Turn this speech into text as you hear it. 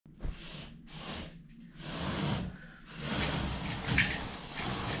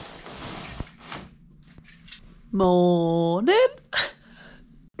Morning.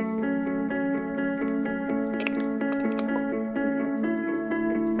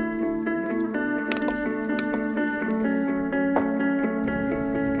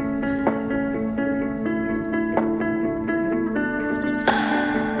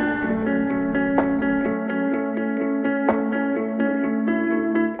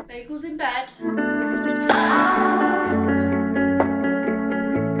 Bagel's in bed.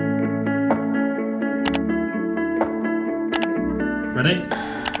 Ready?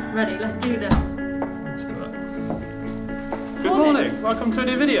 Ready, let's do this. Let's do it. Good morning, welcome to a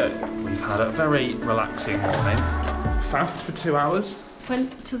new video. We've had a very relaxing morning. Faffed for 2 hours.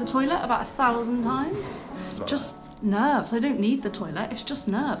 Went to the toilet about 1,000 times. Just nerves. I don't need the toilet, it's just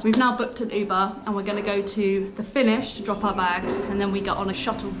nerves. We've now booked an Uber and we're gonna go to the Finish to drop our bags, and then we get on a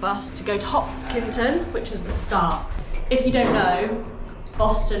shuttle bus to go to Hopkinton, which is the start. If you don't know,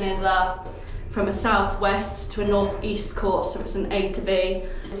 Boston is from a southwest to a northeast course, so it's an A to B.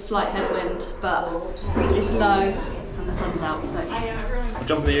 Slight headwind, but it's low and the sun's out, so. We'll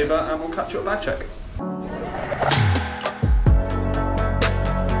jump in the Uber and we'll catch you at bag check.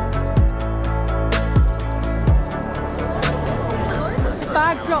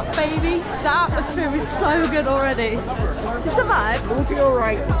 Bag drop, baby. The atmosphere is so good already. Is the bag? We'll be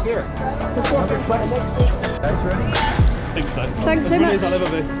alright here. Thanks, ready? I think so. Thanks so much.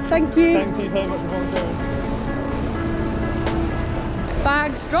 Thank you. Thank you very much for volunteering.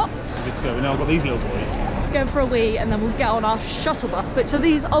 Bags dropped. Good to go. We've now got these little boys. Going for a wee and then we'll get on our shuttle bus, which are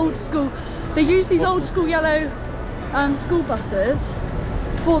these old school, they use these old school yellow school buses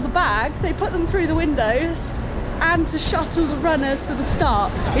for the bags. They put them through the windows and to shuttle the runners to the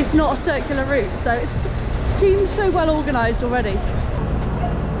start. It's not a circular route, so it seems so well organised already.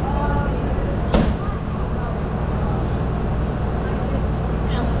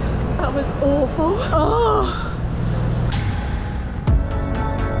 That was awful. Oh.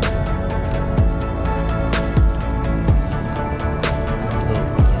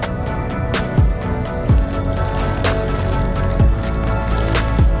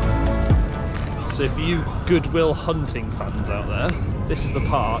 So if you Good Will Hunting fans out there, this is the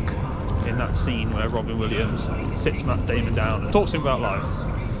park in that scene where Robin Williams sits Matt Damon down and talks to him about life.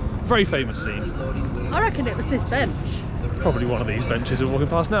 Very famous scene. I reckon it was this bench. Probably one of these benches we're walking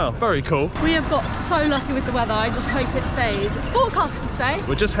past now. Very cool. We have got so lucky with the weather, I just hope it stays. It's forecast to stay.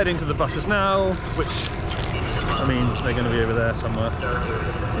 We're just heading to the buses now, which, I mean, they're going to be over there somewhere.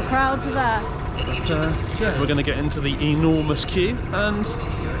 The crowds are there. But yeah, we're going to get into the enormous queue and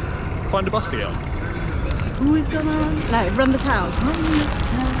find a bus to get on. Who is gonna run the town? Run this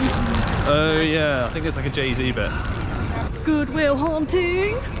town. Oh yeah, I think it's like a Jay-Z bit. Good Will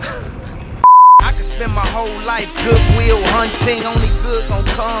Hunting. I could spend my whole life goodwill hunting. Only good gon'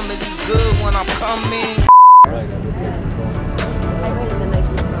 come is as good when I'm coming. I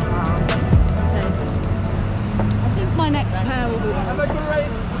think my next pair will be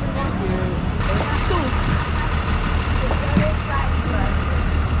school.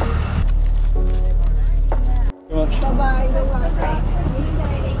 Bye-bye.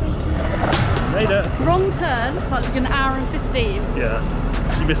 Made it. Wrong turn, it's like an hour and 15. Yeah,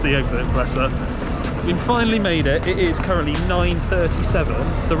 she missed the exit, bless her. We finally made it. It is currently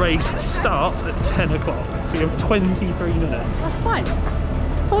 9:37. The race starts at 10 o'clock, so we have 23 minutes. That's fine.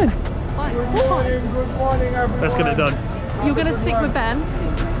 Fine. Fine. Good morning, everyone. Let's get it done. You're going to stick with Ben,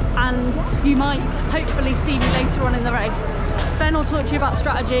 and you might hopefully see me later on in the race. Ben will talk to you about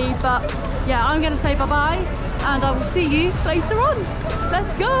strategy, but yeah, I'm going to say bye-bye, and I will see you later on.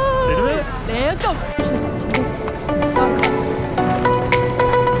 Let's go! See you in a bit. Let's go!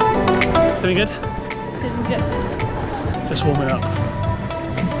 Doing good? Didn't get Just warming up.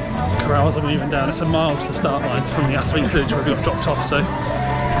 Corrals are moving down. It's a mile to the start line from the Athlete's Village where we got dropped off, so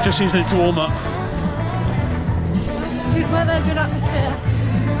just using it to warm up. good weather, good atmosphere.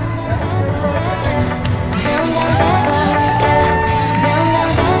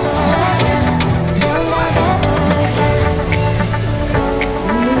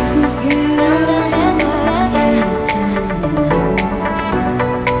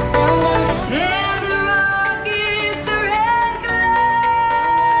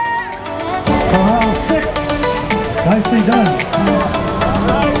 Nicely done.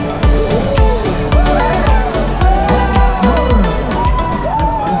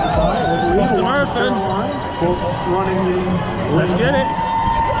 Off the marathon. Running the... Let's get it.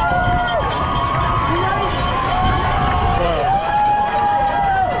 Wow.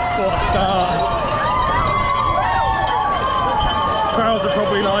 What a start. Crowds are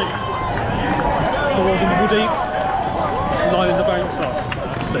probably like 4 people deep. Lining the bank stuff.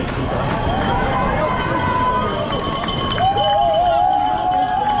 Sick to that.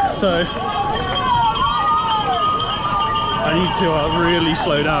 so I need to really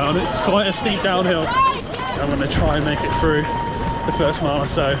slow down. It's quite a steep downhill. I'm going to try and make it through the first mile or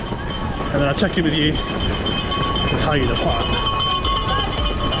so, and then I'll check in with you to tell you the plan.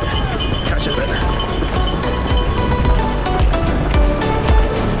 Catch you a bit.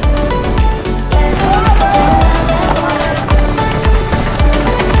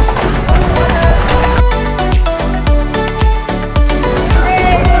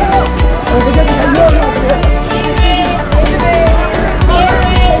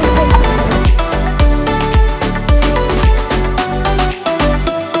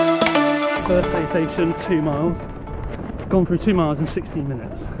 Station, 2 miles. Gone through 2 miles in 16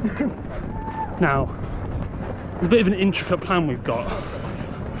 minutes. Now, there's a bit of an intricate plan we've got.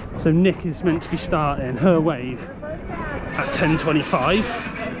 So Nick is meant to be starting her wave at 10:25.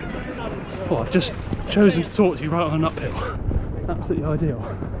 Well, I've just chosen to talk to you right on an uphill. Absolutely ideal.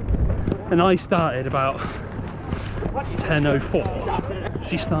 And I started about 10:04.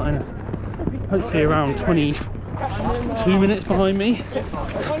 She's starting hopefully around 22 minutes behind me,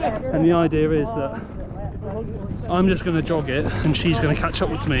 and the idea is that I'm just going to jog it and she's going to catch up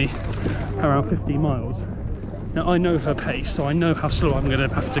with me around 15 miles. Now I know her pace, so I know how slow I'm going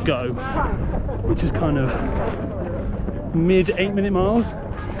to have to go, which is kind of mid 8-minute miles,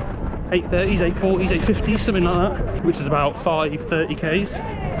 8:30s, 8:40s, 8:50s, something like that, which is about 5:30 k's,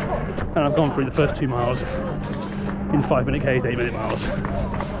 and I've gone through the first 2 miles in 5-minute k's, 8-minute miles.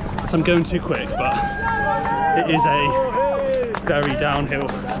 So I'm going too quick, but it is a very downhill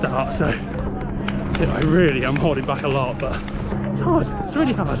start, so I really am holding back a lot, but it's hard, it's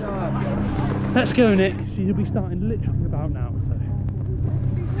really hard. Let's go, Nick. She'll be starting literally about now, so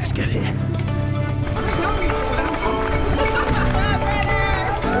let's get it.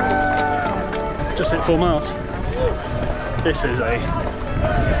 Just hit 4 miles. This is a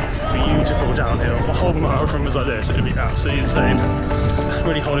beautiful downhill. A whole marathon was like this, it would be absolutely insane.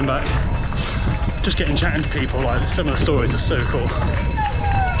 Really holding back. Just getting chatting to people, like some of the stories are so cool.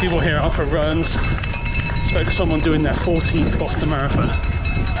 People here out for runs. Spoke to someone doing their 14th Boston Marathon.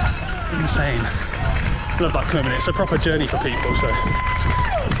 Insane. Love that commitment. It's a proper journey for people, so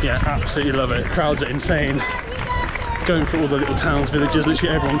yeah, absolutely love it. Crowds are insane. Going through all the little towns, villages,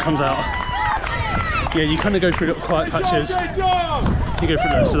 literally everyone comes out. Yeah, you kind of go through little quiet patches. You go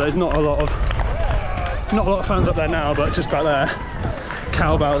through those, so there's not a lot of fans up there now, but just back there,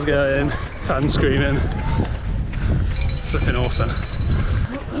 cowbells going, fans screaming. Flipping awesome.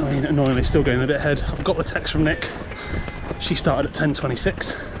 I mean, annoyingly still going a bit ahead. I've got the text from Nick. She started at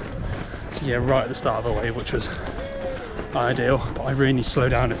 10:26. So yeah, right at the start of her wave, which was ideal, but I really need to slow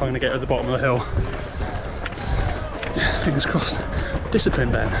down if I'm going to get to the bottom of the hill. Yeah, fingers crossed.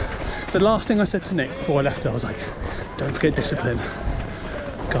 Discipline, Ben. The last thing I said to Nick before I left her, I was like, don't forget discipline.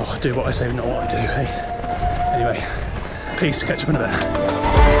 God, do what I say, not what I do, hey? Anyway, peace, catch up in a bit.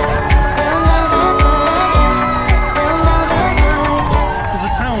 The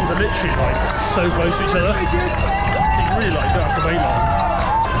towns are literally like so close to each other. You really like don't have to wait long.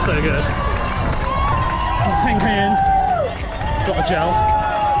 So good. 10k in, got a gel.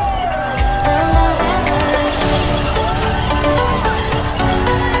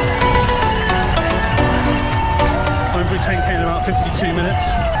 Went through 10k in about 52 minutes.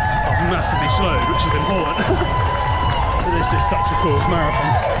 I've massively slowed, which is important. But this is such a cool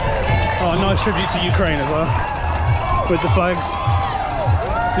marathon. Oh, nice tribute to Ukraine as well, with the flags.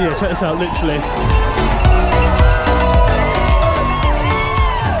 Yeah, check this out, literally.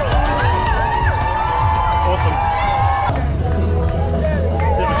 Awesome.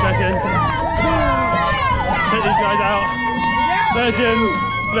 Bit of a check-in. Check these guys out. Legends,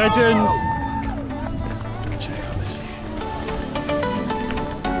 legends. Check out this view.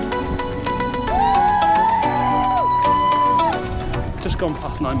 Just gone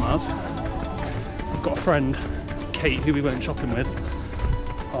past 9 miles. I've got a friend, Kate, who we went shopping with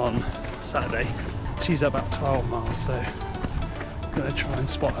on Saturday. She's at about 12 miles, so I'm going to try and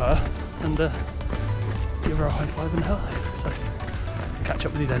spot her and give her a high five and hello. So catch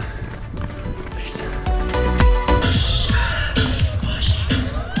up with you then. Peace.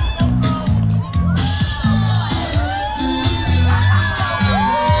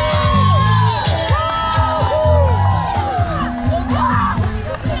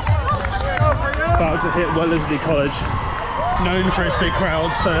 About to hit Wellesley College, known for its big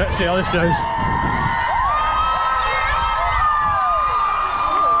crowds, so let's see how this goes.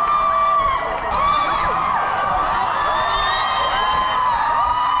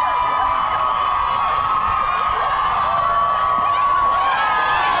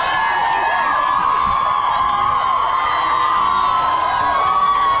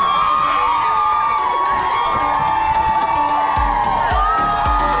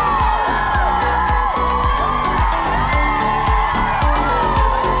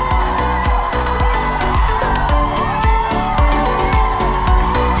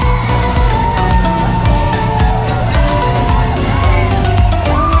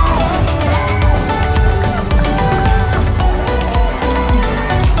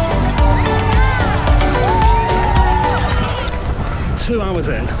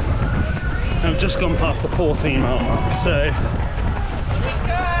 the 14-mile mark. So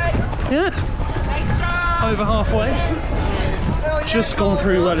yeah, over halfway. Just gone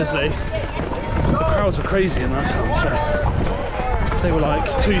through Wellesley. The crowds were crazy in that town, so they were like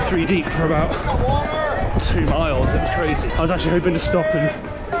 2-3 deep for about 2 miles. It was crazy. I was actually hoping to stop and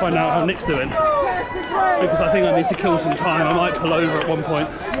find out how Nick's doing, because I think I need to kill some time. I might pull over at one point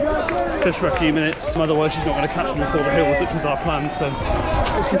just for a few minutes, otherwise she's not going to catch me before the hills, which was our plan. So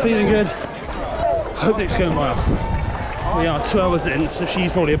I'm feeling good. Hope Nick's going well. We are 2 hours in, so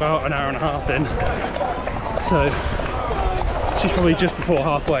she's probably about an hour and a half in. So she's probably just before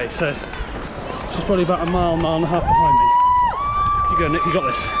halfway, so she's probably about a mile and a half behind me. Keep going, Nick, you got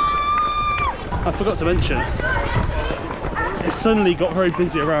this. I forgot to mention, it suddenly got very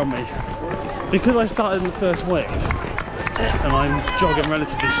busy around me. Because I started in the first wave, and I'm jogging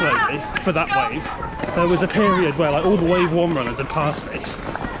relatively slowly for that wave, there was a period where like all the wave 1 runners had passed me,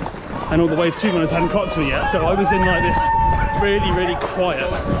 and all the wave 2 runners hadn't caught to me yet, so I was in like this really quiet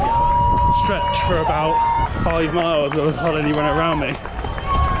stretch for about 5 miles. There was hardly anyone around me,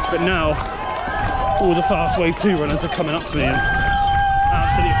 but now all the fast wave 2 runners are coming up to me and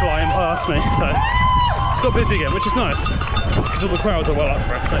absolutely flying past me, so it's got busy again, which is nice because all the crowds are well up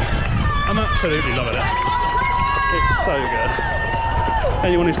for it. So I'm absolutely loving it. It's so good.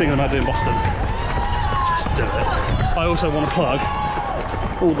 Anyone who's thinking about doing Boston, just do it. I also want to plug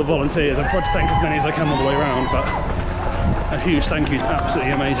all the volunteers. I've tried to thank as many as I can all the way around, but a huge thank you.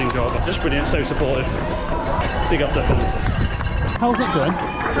 Absolutely amazing job. Just brilliant, so supportive. Big up to the volunteers. How's Nick doing?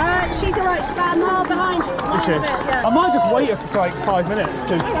 She's alright, she's about a mile behind you. Is she? Yeah. I might just wait her for like 5 minutes.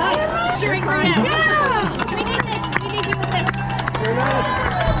 Cause... Right. Cheering right now. Yeah! We need this. We need you with this.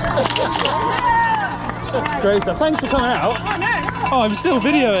 Great stuff. Thanks for coming out. Oh, no. Oh, I'm still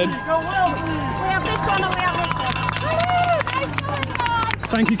videoing. We have this one and we have this one.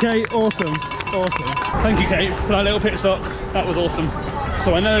 Thank you, Kate. Awesome. Awesome. Thank you, Kate, for that little pit stop. That was awesome.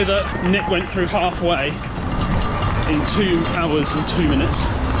 So I know that Nick went through halfway in 2 hours and 2 minutes,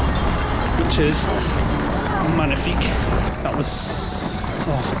 which is magnifique. That was,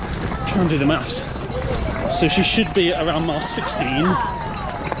 trying to do the maths. So she should be at around mile 16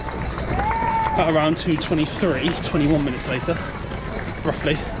 at around 2:23, 21 minutes later,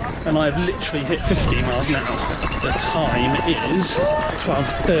 roughly. And I've literally hit 15 miles now. The time is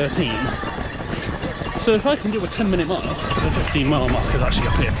 12:13. So if I can do a 10-minute mile, the 15-mile mark is actually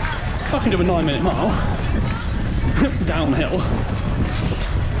up here. If I can do a 9-minute mile downhill,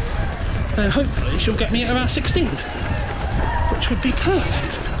 then hopefully she'll get me at about 16, which would be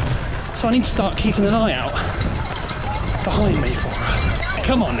perfect. So I need to start keeping an eye out behind me for her.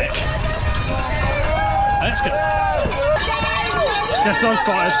 Come on, Nick. Let's go. Yes, I'm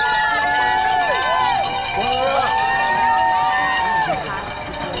spotted.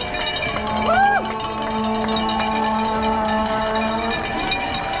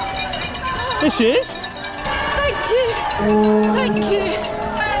 This is. Thank you. Thank you.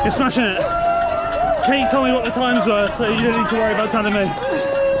 You're smashing it. Kate told me what the times were, so you don't need to worry about telling me.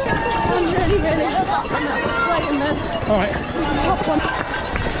 I'm really sweating this. Alright.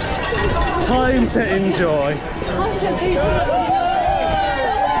 Time to enjoy. I said these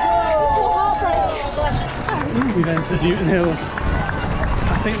heartbreak. We've entered Newton Hills.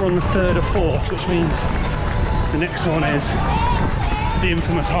 I think we're on the 3rd or 4th, which means the next one is the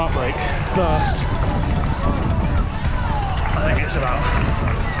infamous Heartbreak. Last, I think it's about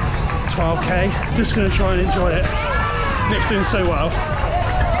 12k. Just going to try and enjoy it. Nick's doing so well.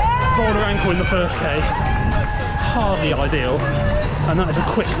 Rolled her ankle in the first k. Hardly ideal. And that is a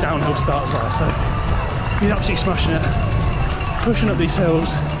quick downhill start as well. So he's absolutely smashing it. Pushing up these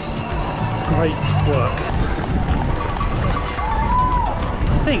hills. Great work.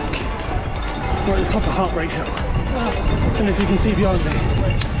 I think we're at the top of Heartbreak Hill. I don't know if you can see behind me.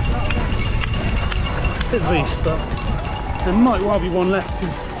 Bit of a beast, but there might well be one left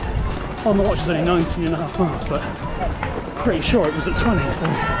because on the watch is only 19.5 miles, but pretty sure it was at 20, so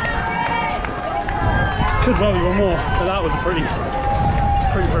could well be one more. But that was a pretty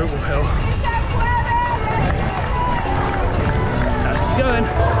brutal hill. Let's keep going.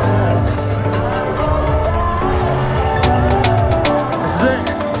 This is it.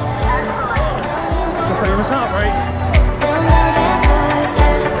 The famous Heartbreak.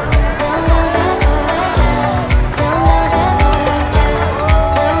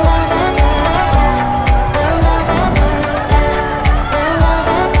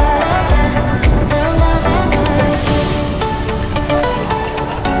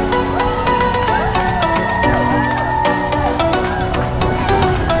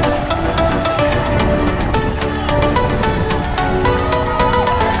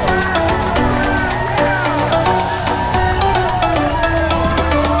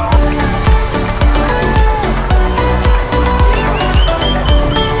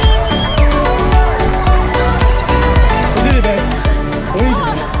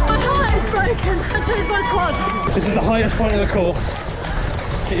 course.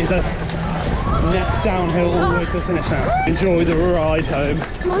 It is a net downhill all the way to the finish now. Enjoy the ride home.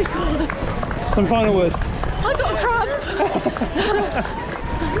 Oh my god. Some final word. I got a cramp.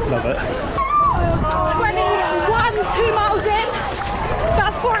 Love it. 21, 2 miles in.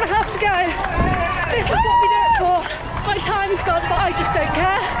 About 4.5 to go. This is what we do it for. My time's gone, but I just don't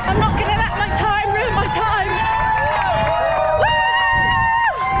care. I'm not gonna let my time ruin my time.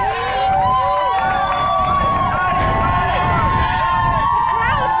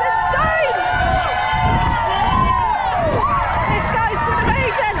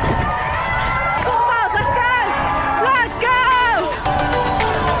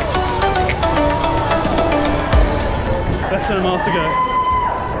 Less than a mile to go.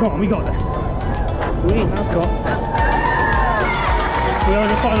 Come on, we got this. We have got. We're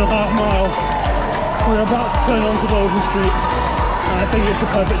on the final half mile. We're about to turn onto Bolton Street, and I think it's the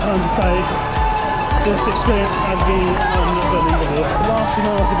perfect time to say this experience has been unbelievable. The last 2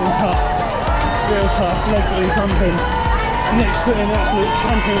 miles have been tough, real tough, legs have been pumping. Nick's put in an absolute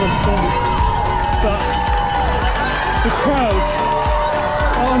champion of performance, but the crowd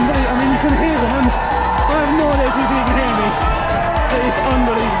are unbelievable. I mean, you can hear them. I have no idea if you can hear me. It is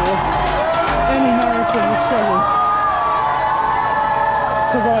unbelievable. Any marathon will struggle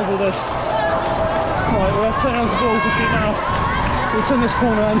to rival this. Right, we're turning onto Bolton Street now. We'll turn this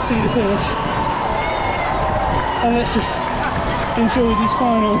corner and see the finish. And let's just enjoy these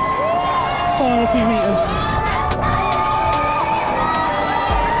final few metres.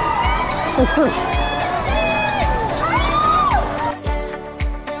 Oh, push.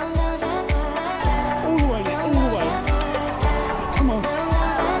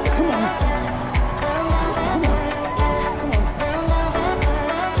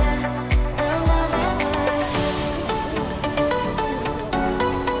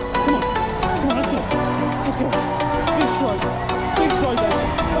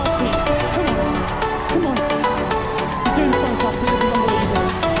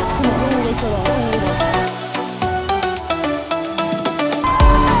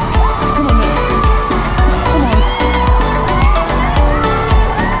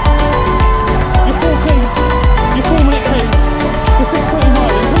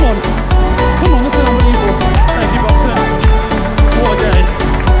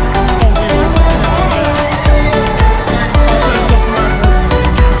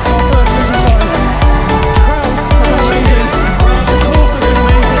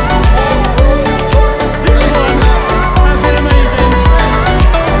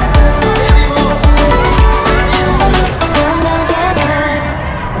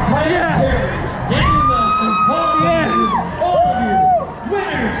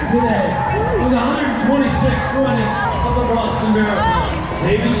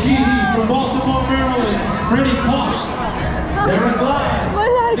 David Sheehy from Baltimore, Maryland. Freddie Koch. Derek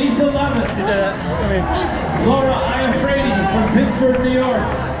Lyon. Lisa Lemon. Laura Iafredi from Pittsburgh, New York.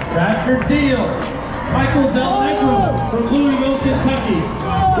 Bradford Deal. Michael Del Negro from Louisville, Kentucky.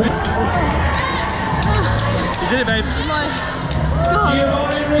 You did it, babe. God.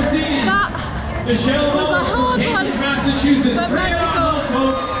 Giovanni Rossini. That Michelle was a hard from one, Cambridge, Massachusetts. but magical.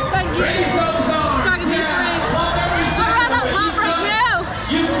 Folks. Thank you. Dragging me through. I ran up Heartbreak Hill.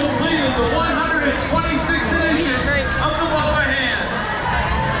 You completed the 126th edition of the Walker Hand.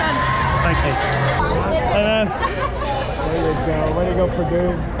 Thank you. There you go. Way to go,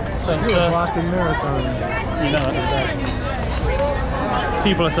 Purdue. Thanks, You're sir. a Boston Marathon. You know it.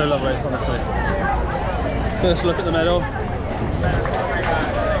 People are so lovely, honestly. First look at the medal.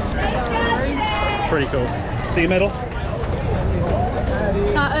 Pretty cool. See your medal?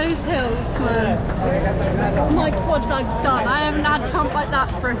 Those hills, man. My quads are done. I haven't had a pump like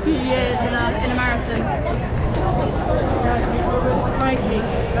that for a few years in a marathon. Crikey.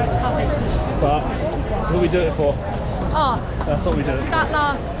 But that's what we do it for. Oh, That's what we do it for. that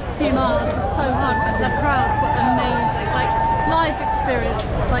last few miles was so hard, but the crowds were amazing. Like, life experience,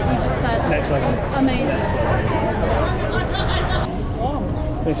 like you just said. Next level. Amazing. Next level.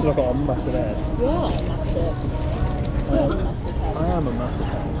 This is like a massive head. I am a massive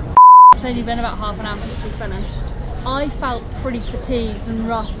head. It's only been about half an hour since we finished. I felt pretty fatigued and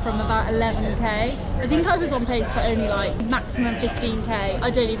rough from about 11k. I think I was on pace for only like maximum 15k.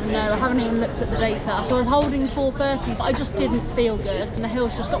 I don't even know, I haven't even looked at the data. So I was holding 430s, I just didn't feel good. And the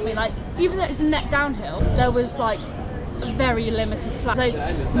hills just got me like, even though it's a neck downhill, there was like very limited flat. So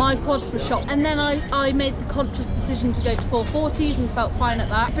my quads were shot. And then I made the conscious decision to go to 440s and felt fine at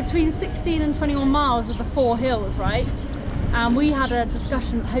that. Between 16 and 21 miles of the 4 hills, right? And we had a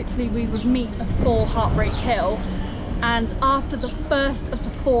discussion that hopefully we would meet a 4 Heartbreak Hill. And after the first of the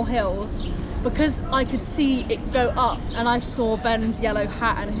 4 hills, because I could see it go up, and I saw Ben's yellow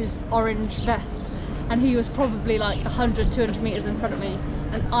hat and his orange vest, and he was probably like 100, 200 meters in front of me,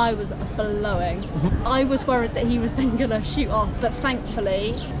 and I was blowing. I was worried that he was then gonna shoot off, but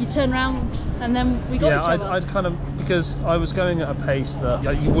thankfully you turn around and then we got each other. I'd kind of, because I was going at a pace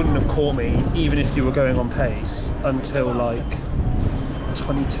that you wouldn't have caught me even if you were going on pace until like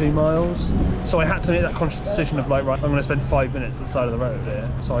 22 miles. So I had to make that conscious decision of like, right, I'm going to spend 5 minutes at the side of the road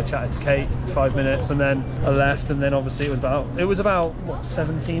here. So I chatted to Kate 5 minutes, and then I left, and then obviously it was about what,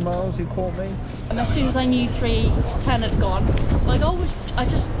 17 miles you caught me. And as soon as I knew 3:10 had gone, my goal was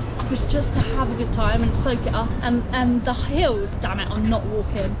just to have a good time and soak it up, and the hills, damn it, I'm not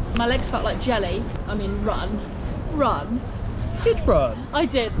walking. My legs felt like jelly. I mean, run. Did run? I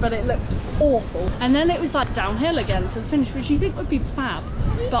did, but it looked awful. And then it was like downhill again to the finish, which you think would be fab.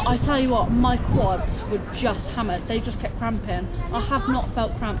 But I tell you what, my quads were just hammered. They just kept cramping. I have not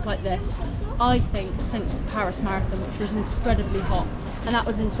felt cramped like this, I think, since the Paris Marathon, which was incredibly hot. And that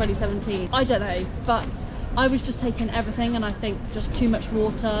was in 2017. I don't know, but I was just taking everything, and I think just too much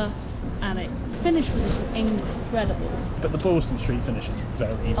water, and it finish was incredible. But the Ballston Street finish is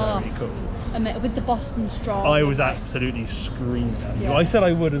very cool. With the Boston Strong. I was absolutely screaming at you. Yeah. I said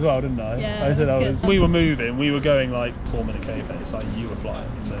I would as well, didn't I? Yeah, I said I was. good. We were moving. We were going like 4-minute K pace. Like you were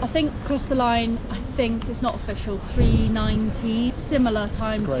flying. So. I think across the line, I think it's not official, 3:19, similar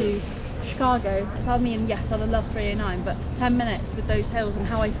time to Chicago. So I mean, yes, I'd love 3:09, but 10 minutes with those hills and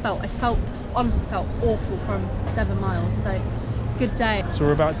how I honestly felt awful from 7 miles. So good day. So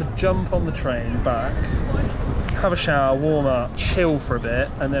we're about to jump on the train back, have a shower, warm up, chill for a bit,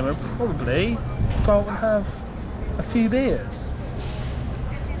 and then we'll probably go out and have a few beers.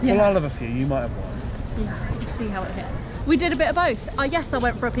 Yeah. Well, I'll have a few, you might have one. Yeah, we'll see how it hits. We did a bit of both. Yes, I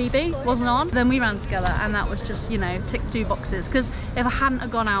went for a PB, wasn't on. Then we ran together, and that was just, you know, tick 2 boxes. Because if I hadn't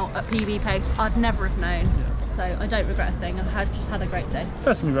have gone out at PB pace, I'd never have known. Yeah. So I don't regret a thing. I've just had a great day.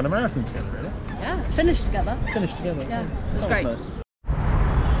 First time we run a marathon together, really. Yeah, finished together. Finished together. Yeah, it was that great. Was nice.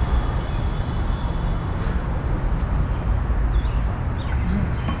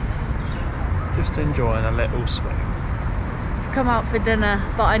 Just enjoying a little swing. Come out for dinner,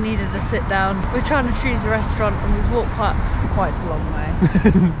 but I needed to sit down. We're trying to choose a restaurant, and we've walked quite a long way.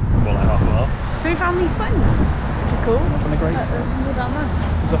 More like half an hour. So we found these swings, which are cool. Having a great time. There's more down there.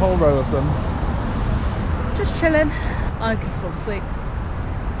 There's a whole row of them. Just chilling. I could fall asleep.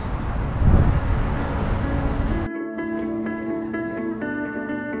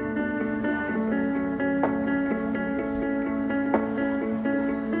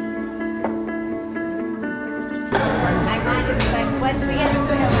 Once we get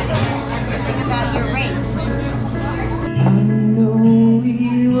into it, everything about your race. I know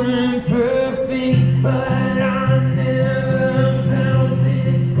we weren't perfect, but I never felt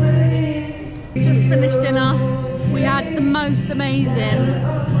this way. Just finished dinner. We had the most amazing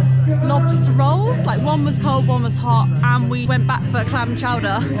lobster rolls. Like, one was cold, one was hot, and we went back for clam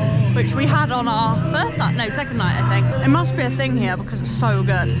chowder, which we had on our second night, I think. It must be a thing here because it's so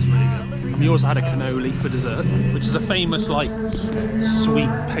good. It's really good. We also had a cannoli for dessert, which is a famous like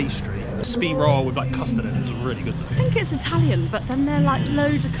sweet pastry. Speed roll with like custard in it. It was really good. I think it's Italian, but then there are like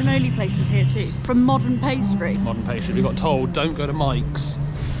loads of cannoli places here too. From Modern Pastry. Modern Pastry. We got told don't go to Mike's,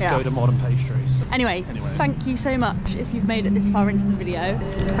 go to Modern Pastry. So Anyway, thank you so much if you've made it this far into the video.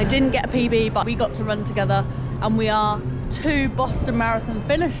 I didn't get a PB, but we got to run together, and we are 2 Boston Marathon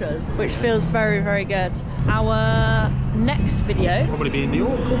finishers, which feels very, very good. Our next video probably be in New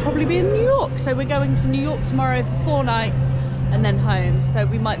York. will probably be in New York. So we're going to New York tomorrow for 4 nights and then home. So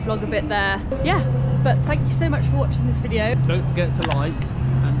we might vlog a bit there. Yeah, but thank you so much for watching this video. Don't forget to like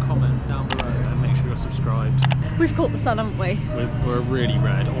and comment down below, and make sure you're subscribed. We've caught the sun, haven't we? We're really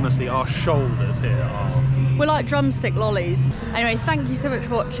red. Honestly, our shoulders here are... We're like drumstick lollies. Anyway, thank you so much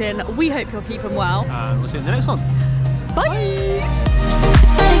for watching. We hope you're keeping well. And we'll see you in the next one. Bye.